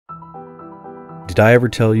Did I ever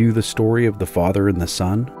tell you the story of the father and the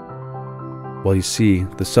son? Well, you see,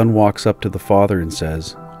 the son walks up to the father and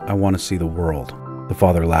says, "I want to see the world." The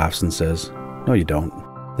father laughs and says, "No, you don't."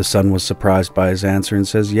 The son was surprised by his answer and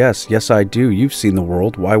says, Yes, I do. You've seen the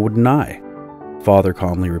world. Why wouldn't I?" Father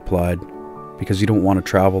calmly replied, "Because you don't want to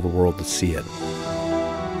travel the world to see it.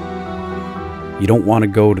 You don't want to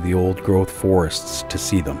go to the old growth forests to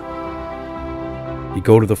see them. You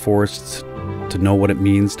go to the forests to know what it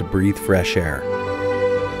means to breathe fresh air,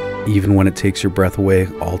 even when it takes your breath away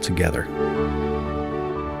altogether."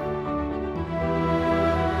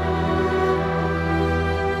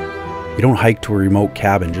 You don't hike to a remote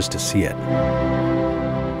cabin just to see it.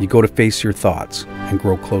 You go to face your thoughts and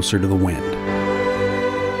grow closer to the wind.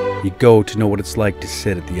 You go to know what it's like to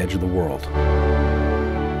sit at the edge of the world.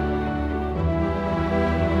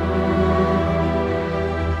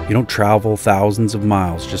 You don't travel thousands of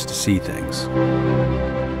miles just to see things.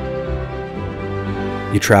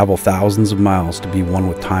 You travel thousands of miles to be one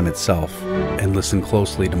with time itself and listen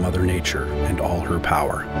closely to Mother Nature and all her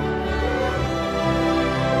power.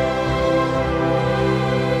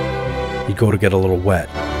 You go to get a little wet,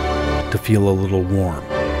 to feel a little warm,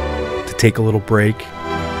 to take a little break,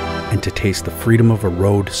 and to taste the freedom of a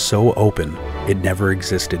road so open it never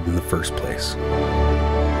existed in the first place.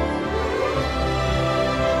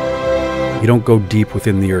 You don't go deep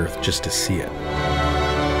within the earth just to see it.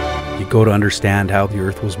 You go to understand how the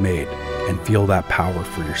earth was made and feel that power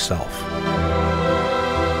for yourself.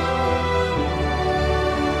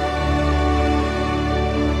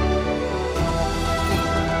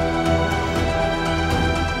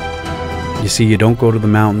 You see, you don't go to the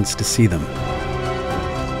mountains to see them.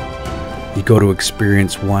 You go to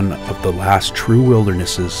experience one of the last true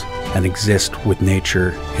wildernesses and exist with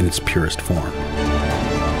nature in its purest form.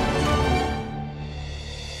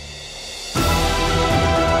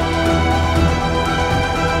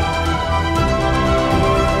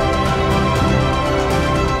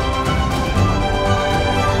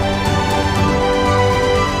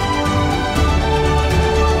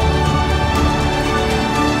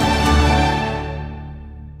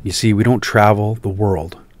 You see, we don't travel the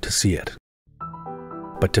world to see it,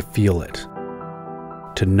 but to feel it,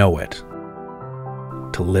 to know it,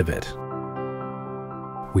 to live it.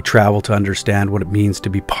 We travel to understand what it means to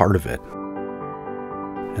be part of it.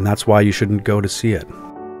 And that's why you shouldn't go to see it.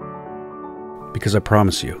 Because I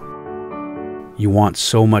promise you, you want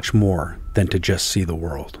so much more than to just see the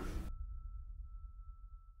world.